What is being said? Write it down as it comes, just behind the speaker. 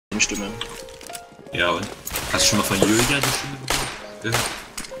Stimme. Ja, und? Hast du schon mal von Julia die Stimme gehört?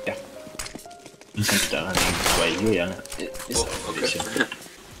 Ja. Könnte daran liegen, aber Julia ist auch ein bisschen.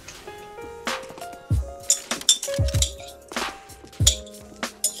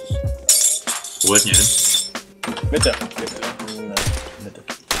 Wo wollten ihr hin? Mitte. Mitte.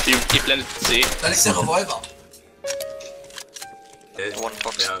 Die blendet C. Da liegt der Revolver. One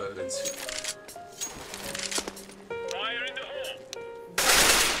box. Ja, wenn's.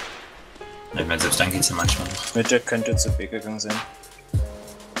 Ich meine, selbst dann geht's ja manchmal noch. Mitte könnte zu B gegangen sein.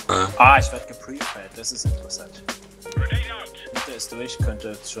 Ich werde geprefed, das ist interessant. Mitte ist durch,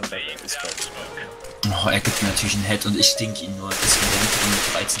 könnte schon bei B ist bei. Oh, er gibt mir natürlich einen Head und ich stink ihn nur. Das ist ein Vent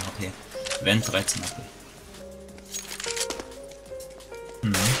mit 13 HP. Vent 13 HP.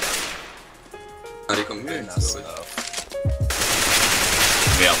 Ah, die kommen mir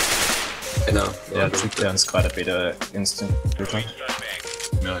Wer? Genau. Ja, der Typ, der uns gerade Beta instant hat.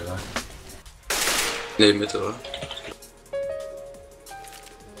 Ja, egal. Ne, Mitte, oder?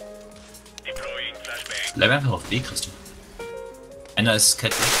 Bleib einfach auf B, Christoph. Einer ist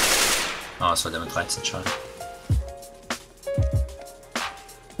Kette. Ah, das war der mit 13 Schaden.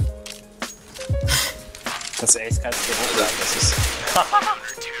 Das ist echt kein Büro, das ist.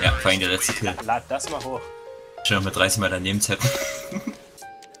 Ja, vor allem der letzte Kill. Lad das mal hoch. Schon mit 30 Mal daneben zappen.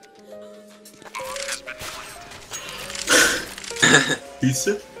 Siehst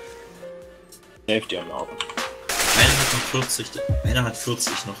du? Hilft dir am Augen. Einer hat noch 40. Einer hat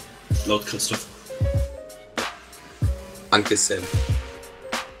 40 noch. Laut Christoph. Anke Sam.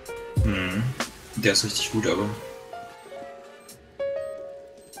 Der ist richtig gut, aber.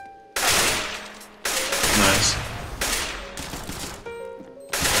 Nice.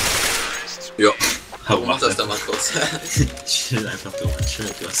 Ja. Hau, Mach das da mal kurz. Chill einfach da oben, chill,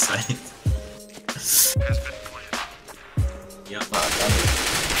 du hast Zeit. Ja.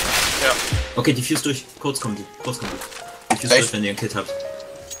 Ja. Okay, die Fuse durch. Kurz kommen die. Die Fuse durch, wenn ihr ein Kit habt.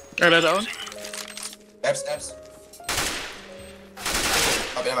 Einer down. Apps.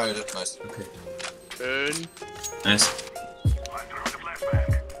 Hab er mal gedacht, nice. Okay. Schön. Nice.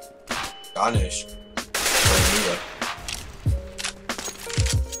 Gar nicht.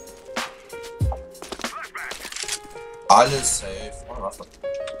 Alles safe. Oh, Waffe.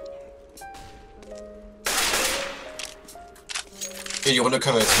 Okay, die Runde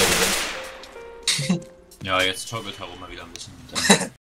können wir jetzt wieder gewinnen. Ja, jetzt toggelt herum mal wieder ein bisschen.